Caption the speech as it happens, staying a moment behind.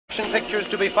Pictures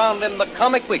to be found in the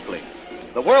Comic Weekly,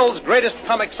 the world's greatest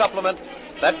comic supplement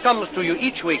that comes to you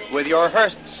each week with your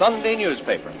Hearst Sunday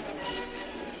newspaper.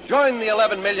 Join the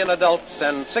 11 million adults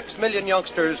and 6 million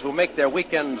youngsters who make their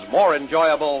weekends more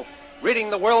enjoyable reading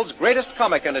the world's greatest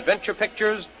comic and adventure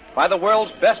pictures by the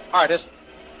world's best artists,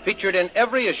 featured in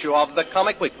every issue of the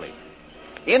Comic Weekly.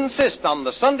 Insist on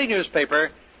the Sunday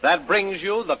newspaper that brings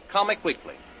you the Comic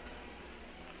Weekly.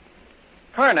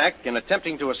 Karnak, in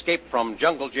attempting to escape from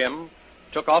Jungle Jim,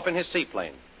 took off in his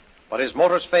seaplane, but his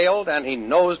motors failed and he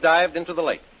nosedived into the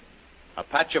lake. A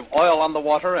patch of oil on the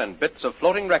water and bits of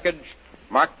floating wreckage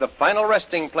marked the final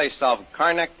resting place of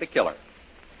Karnak the Killer.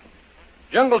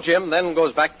 Jungle Jim then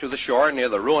goes back to the shore near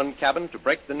the ruined cabin to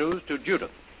break the news to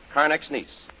Judith, Karnak's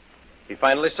niece. He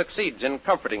finally succeeds in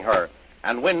comforting her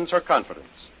and wins her confidence.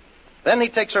 Then he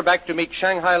takes her back to meet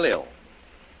Shanghai Lil.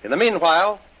 In the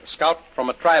meanwhile, a scout from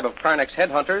a tribe of Karnak's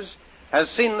headhunters has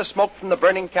seen the smoke from the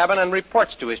burning cabin and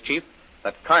reports to his chief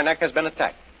that Karnak has been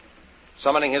attacked.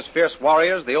 Summoning his fierce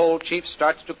warriors, the old chief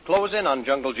starts to close in on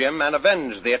Jungle Jim and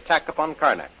avenge the attack upon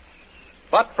Karnak.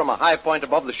 But from a high point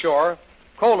above the shore,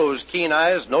 Kolu's keen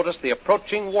eyes notice the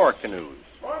approaching war canoes.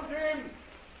 Come, Jim!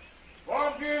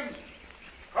 Come, Jim!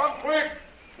 Come quick!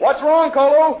 What's wrong,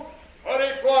 Kolu? What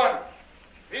is one?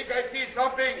 Think I see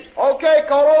something. Okay,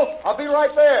 Kolu. I'll be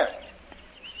right there.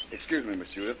 Excuse me, Miss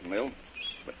Judith and Lil,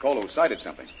 but Kolu sighted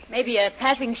something. Maybe a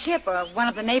passing ship or one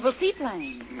of the naval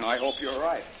seaplanes. I hope you're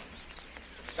right.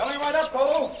 Coming right up,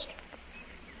 Kolu.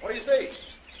 What do you see?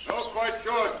 Not quite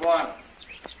sure, Tuan.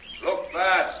 Look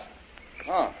fast.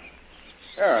 Oh,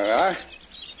 there we are.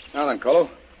 Now then, Kolu,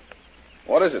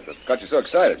 what is it that got you so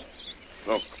excited?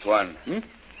 Look, Tuan.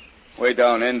 Way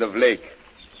down end of lake.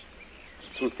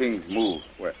 Two things move.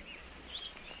 Where?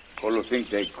 Kolu think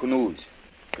they canoes.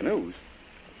 Canoes?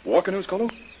 War canoes, Kolu?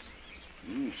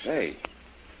 Say,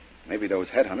 maybe those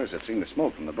headhunters have seen the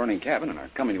smoke from the burning cabin and are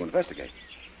coming to investigate.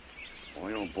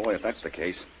 Boy, oh boy, if that's the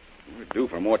case, we're due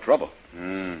for more trouble.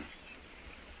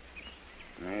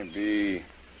 Maybe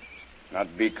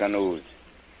not big canoes.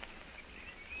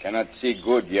 Cannot see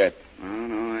good yet.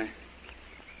 No,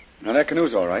 that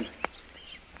canoe's all right.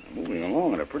 They're moving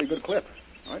along at a pretty good clip,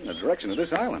 right in the direction of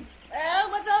this island. Well,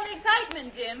 what's all the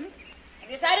excitement, Jim?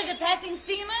 Have you sighted a passing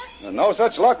steamer? No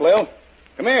such luck, Lil.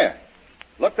 Come here.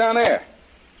 Look down there.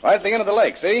 Right at the end of the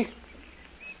lake, see?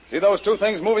 See those two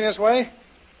things moving this way?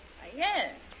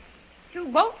 Yes. Two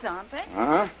boats, aren't they?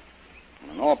 Uh-huh.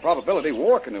 And in all probability,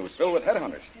 war canoes filled with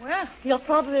headhunters. Well, You're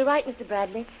probably right, Mr.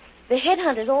 Bradley. The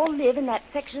headhunters all live in that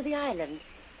section of the island,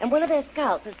 and one of their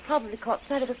scouts has probably caught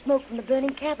sight of the smoke from the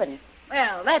burning cabin.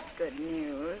 well, that's good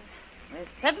news. We're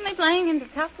suddenly playing into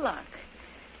tough luck.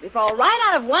 We fall right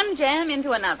out of one jam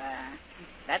into another.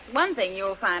 That's one thing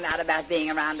you'll find out about being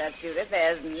around us, Judith.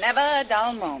 There's never a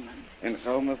dull moment. And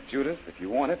so, Miss Judith, if you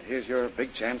want it, here's your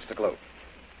big chance to gloat.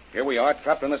 Here we are,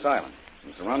 trapped on this island,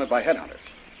 and surrounded by headhunters,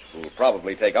 who'll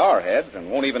probably take our heads and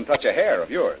won't even touch a hair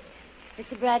of yours.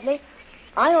 Mr. Bradley,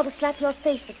 I ought to slap your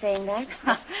face for saying that.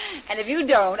 And if you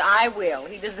don't, I will.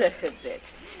 He deserves it.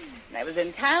 That was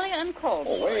entirely uncalled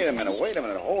for. Oh, wait a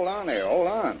minute. Hold on there, hold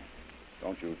on.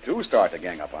 Don't you two start to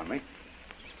gang up on me.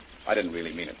 I didn't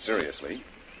really mean it seriously.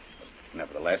 But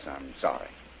nevertheless, I'm sorry.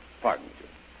 Pardon me,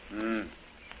 Judith.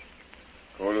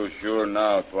 Kolu sure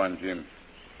now, Tuan Jim.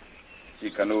 See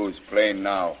canoes plain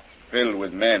now, filled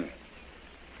with men.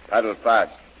 Paddle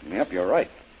fast. Yep, you're right.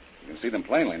 You can see them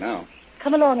plainly now.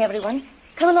 Come along, everyone.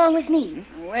 Come along with me.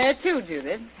 Where to,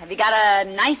 Judith? Have you got a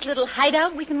nice little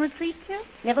hideout we can retreat to?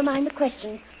 Never mind the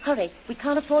questions. Hurry. We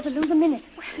can't afford to lose a minute.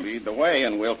 Lead the way,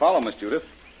 and we'll follow, Miss Judith.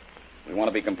 We want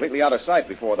to be completely out of sight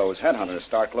before those headhunters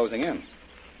start closing in.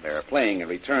 They're playing a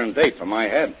return date for my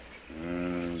head.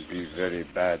 Be very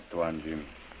bad, Tuan Jim.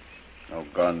 No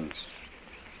guns.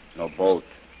 No boat.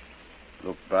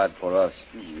 Look bad for us.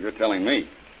 You're telling me.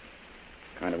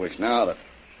 Kind of wish now that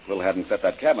Lil hadn't set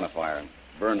that cabin afire and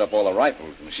burned up all the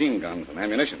rifles, machine guns, and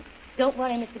ammunition. Don't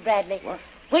worry, Mr. Bradley. What?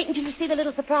 Wait until you see the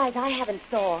little surprise I have in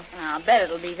store. I'll bet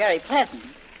it'll be very pleasant.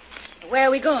 Where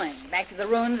are we going? Back to the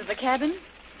ruins of the cabin?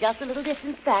 Just a little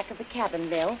distance back of the cabin,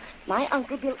 Bill. My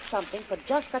uncle built something for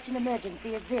just such an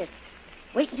emergency as this.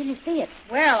 Wait until you see it.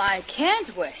 Well, I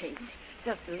can't wait.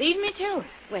 Just lead me to it.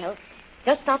 Well,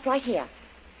 just stop right here.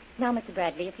 Now, Mr.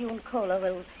 Bradley, if you and Cola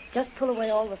will just pull away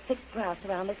all the thick grass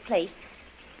around this place,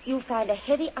 you'll find a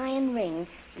heavy iron ring.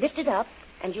 Lift it up,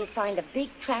 and you'll find a big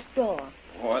trap door.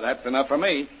 Boy, that's enough for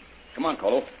me. Come on,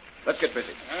 Colo. Let's get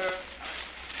busy.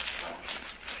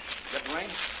 Get the ring?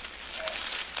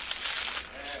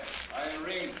 Iron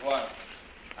ring, Tuan.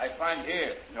 I find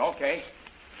here. Okay.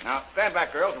 Now, stand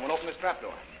back, girls, and we'll open this trap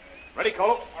door. Ready,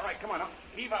 Colo? All right, come on now.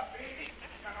 Heave up.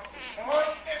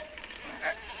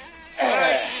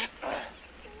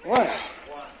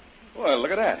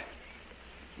 look at that.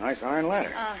 Nice iron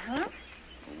ladder. Uh-huh.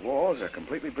 The walls are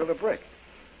completely built of brick.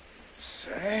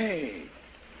 Say,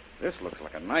 this looks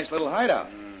like a nice little hideout.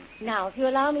 Now, if you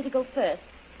allow me to go first,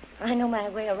 I know my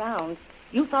way around.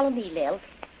 You follow me, Lil.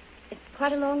 It's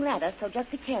quite a long ladder, so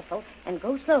just be careful and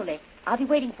go slowly. I'll be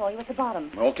waiting for you at the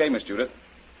bottom. Okay, Miss Judith.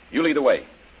 You lead the way.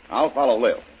 I'll follow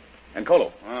Lil. And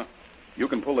Kolo, Huh? you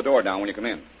can pull the door down when you come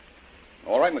in.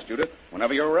 All right, Miss Judith.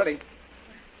 Whenever you're ready.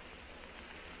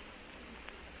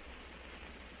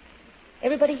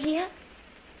 Everybody here?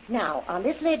 Now, on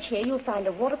this ledge here, you'll find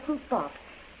a waterproof box.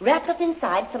 Wrapped up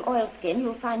inside some oilskin,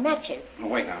 you'll find matches. Oh,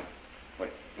 wait now. Wait.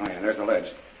 Oh, yeah, there's the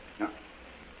ledge. Now,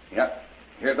 yep.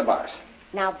 Here's the box.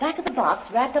 Now, back of the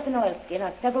box, wrapped up in oilskin,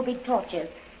 are several big torches.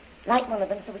 Light one of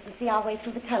them so we can see our way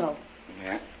through the tunnel.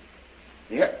 Yeah.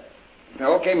 Yeah.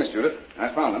 Okay, Miss Judith.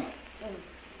 I found them.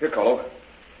 Here, Kolo.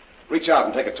 Reach out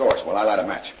and take a torch while I light a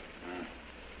match.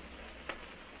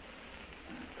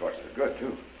 Torches are good,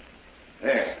 too.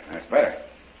 There. That's better.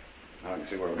 Now I can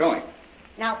see where we're going.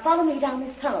 Now, follow me down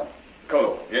this tunnel.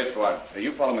 Kolo. Yes, Tuan.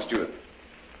 You follow Miss Judith.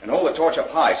 And hold the torch up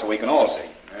high so we can all see.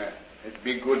 It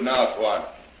be good now, Tuan.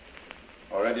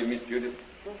 Already, Miss Judith?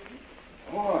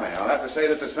 Boy, I'll have to say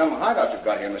this is some hideout you've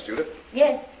got here, Miss Judith.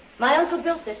 Yes, my uncle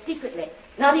built this secretly.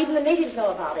 Not even the natives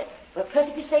know about it. We're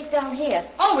perfectly safe down here.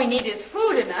 All we need is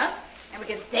food enough, and we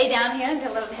can stay down here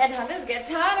until those headhunters get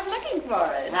tired of looking for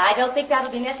us. I don't think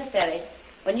that'll be necessary.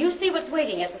 When you see what's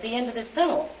waiting us at the end of this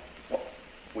tunnel.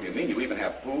 What do you mean? You even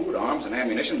have food, arms, and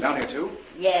ammunition down here, too?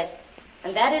 Yes,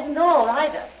 and that isn't all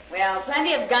either. Well,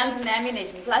 plenty of guns and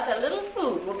ammunition, plus a little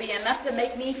food will be enough to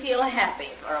make me feel happy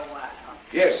for a while.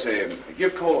 Yes,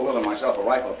 give Kolo, Will, and myself a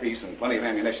rifle apiece and plenty of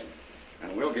ammunition.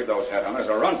 And we'll give those headhunters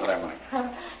a run for their money.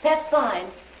 That's fine.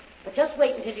 But just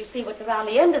wait until you see what's around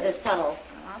the end of this tunnel.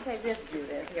 I'll say this,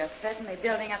 Judith. You're certainly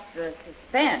building up the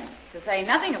suspense, to say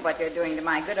nothing of what you're doing to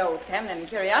my good old feminine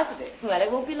curiosity. Well, it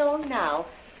won't be long now.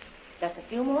 Just a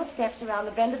few more steps around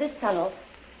the bend of this tunnel,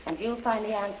 and you'll find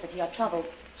the answer to your trouble.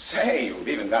 Say, you've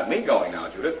even got me going now,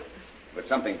 Judith. With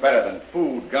something better than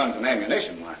food, guns, and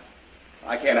ammunition, why,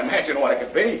 I can't imagine what it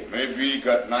could be. Maybe you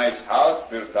got nice house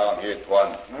built down here,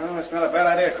 Tuan. Well, it's not a bad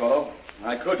idea, Kolo.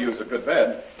 I could use a good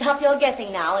bed. Stop your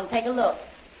guessing now and take a look.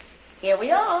 Here we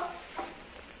are.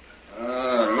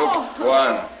 Look,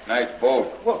 Tuan. Nice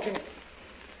boat. Well,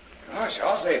 gosh,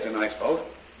 I'll say it's a nice boat.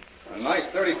 A nice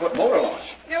 30-foot motor launch.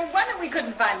 No wonder we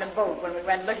couldn't find the boat when we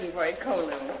went looking for it,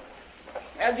 Kolu.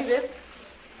 Well, Judith,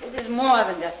 this is more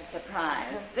than just a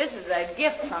surprise. This is a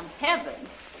gift from heaven.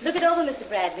 Look it over, Mr.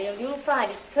 Bradley, and you'll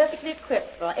find it's perfectly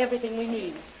equipped for everything we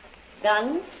need.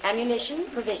 Guns, ammunition,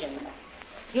 provisions.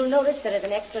 You'll notice there is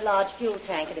an extra large fuel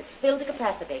tank, and it's filled to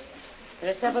capacity.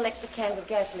 There are several extra cans of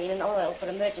gasoline and oil for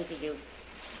emergency use.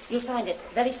 You'll find it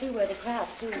very seaworthy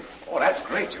craft, too. Oh, that's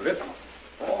great, Judith.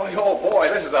 Boy, oh, boy,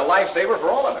 this is a lifesaver for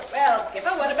all of us. Well,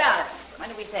 Skipper, what about it? When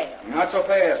do we sail? Not so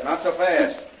fast, not so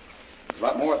fast. There's a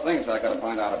lot more things I got to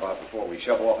find out about before we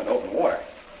shove off into open water.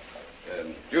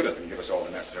 Judith can give us all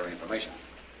the necessary information.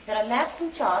 There are maps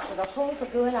and charts of the whole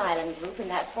Paguan Island group in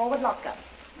that forward lockup.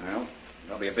 Well,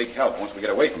 that'll be a big help once we get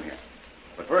away from here.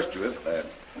 But first, Judith,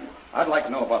 I'd like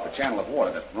to know about the channel of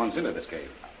water that runs into this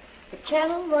cave. The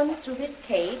channel runs through this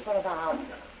cave for about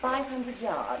 500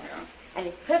 yards. Yeah. And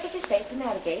it's perfectly safe to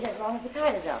navigate as long as the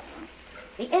tide is up.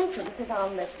 The entrance is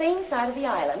on the same side of the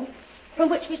island from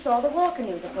which we saw the war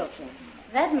canoes approaching.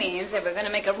 That means that we're going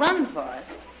to make a run for it.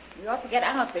 We ought to get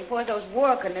out before those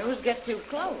war canoes get too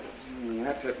close.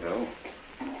 That's it, though.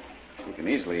 We can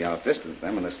easily outdistance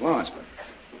them in this launch, but,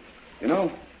 you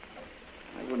know,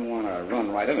 I wouldn't want to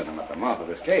run right into them at the mouth of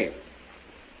this cave.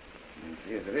 And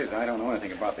see, as it is, I don't know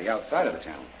anything about the outside of the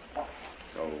channel.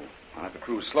 So I'll have to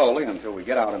cruise slowly until we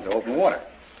get out into open water.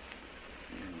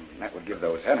 And that would give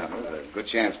those headhunters a good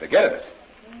chance to get at us.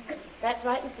 That's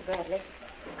right, Mr. Bradley.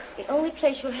 The only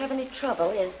place you'll have any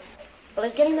trouble is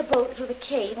getting the boat through the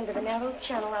cave into the narrow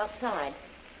channel outside.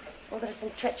 Oh, there are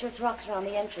some treacherous rocks around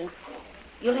the entrance.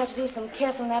 You'll have to do some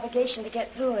careful navigation to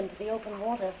get through into the open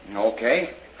water.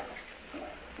 Okay.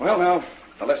 Well, now,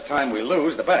 the less time we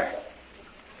lose, the better.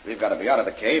 We've got to be out of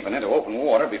the cave and into open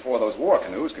water before those war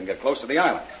canoes can get close to the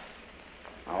island.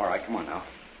 All right, come on now.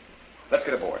 Let's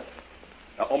get aboard.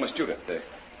 Miss Judith,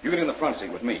 you get in the front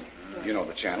seat with me. You know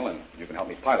the channel, and you can help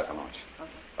me pilot the launch.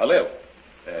 Liv,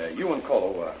 you and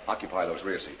Kolo occupy those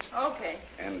rear seats. Okay.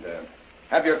 And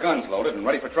have your guns loaded and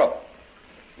ready for trouble.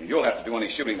 And you'll have to do any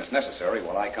shooting that's necessary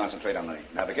while I concentrate on the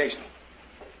navigation.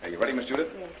 Are you ready, Miss Judith?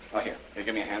 Yes. Oh, here,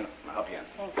 give me a hand. I'll help you in.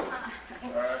 Thank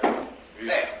you.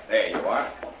 There you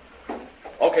are.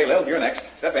 Okay, Lil, you're next.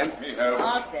 Step in.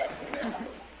 All set.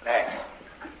 There.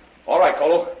 All right,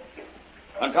 Kolo.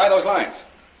 Untie those lines.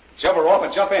 Shove her off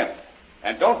and jump in.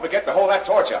 And don't forget to hold that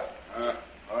torch up.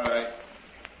 All right.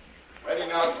 Ready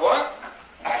now, Squad?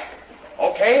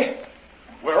 Okay,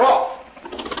 we're off.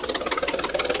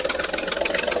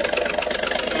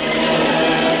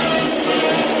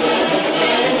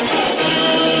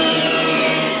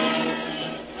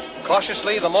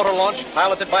 Cautiously, the motor launch,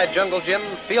 piloted by Jungle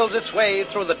Jim, feels its way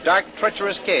through the dark,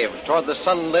 treacherous cave toward the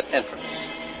sunlit entrance.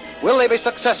 Will they be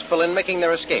successful in making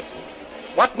their escape?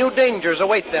 What new dangers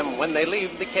await them when they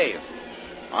leave the cave?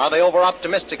 Are they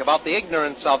over-optimistic about the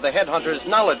ignorance of the headhunters'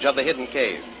 knowledge of the hidden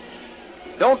cave?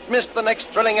 Don't miss the next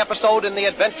thrilling episode in the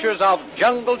adventures of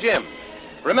Jungle Jim.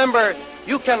 Remember,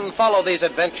 you can follow these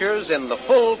adventures in the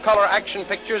full-color action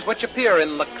pictures which appear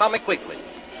in the Comic Weekly,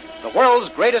 the world's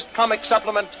greatest comic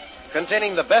supplement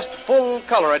containing the best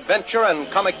full-color adventure and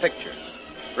comic pictures.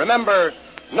 Remember,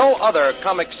 no other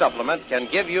comic supplement can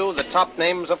give you the top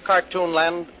names of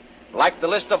Cartoonland like the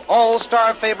list of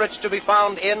all-star favorites to be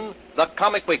found in the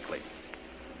Comic Weekly.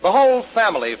 The whole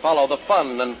family follow the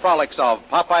fun and frolics of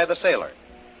Popeye the Sailor,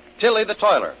 Tilly the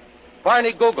Toiler,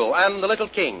 Barney Google and the Little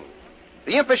King,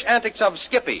 the impish antics of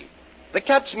Skippy, the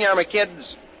Katzenjammer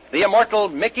Kids, the immortal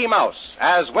Mickey Mouse,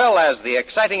 as well as the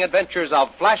exciting adventures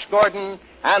of Flash Gordon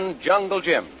and Jungle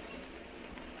Jim.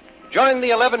 Join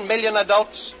the 11 million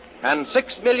adults and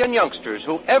 6 million youngsters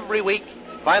who every week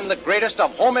find the greatest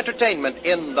of home entertainment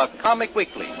in the Comic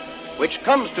Weekly, which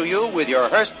comes to you with your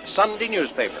Hearst Sunday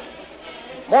newspaper.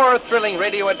 More thrilling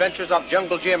radio adventures of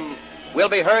Jungle Jim will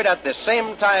be heard at this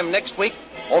same time next week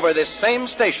over this same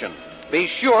station. Be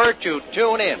sure to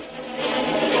tune in.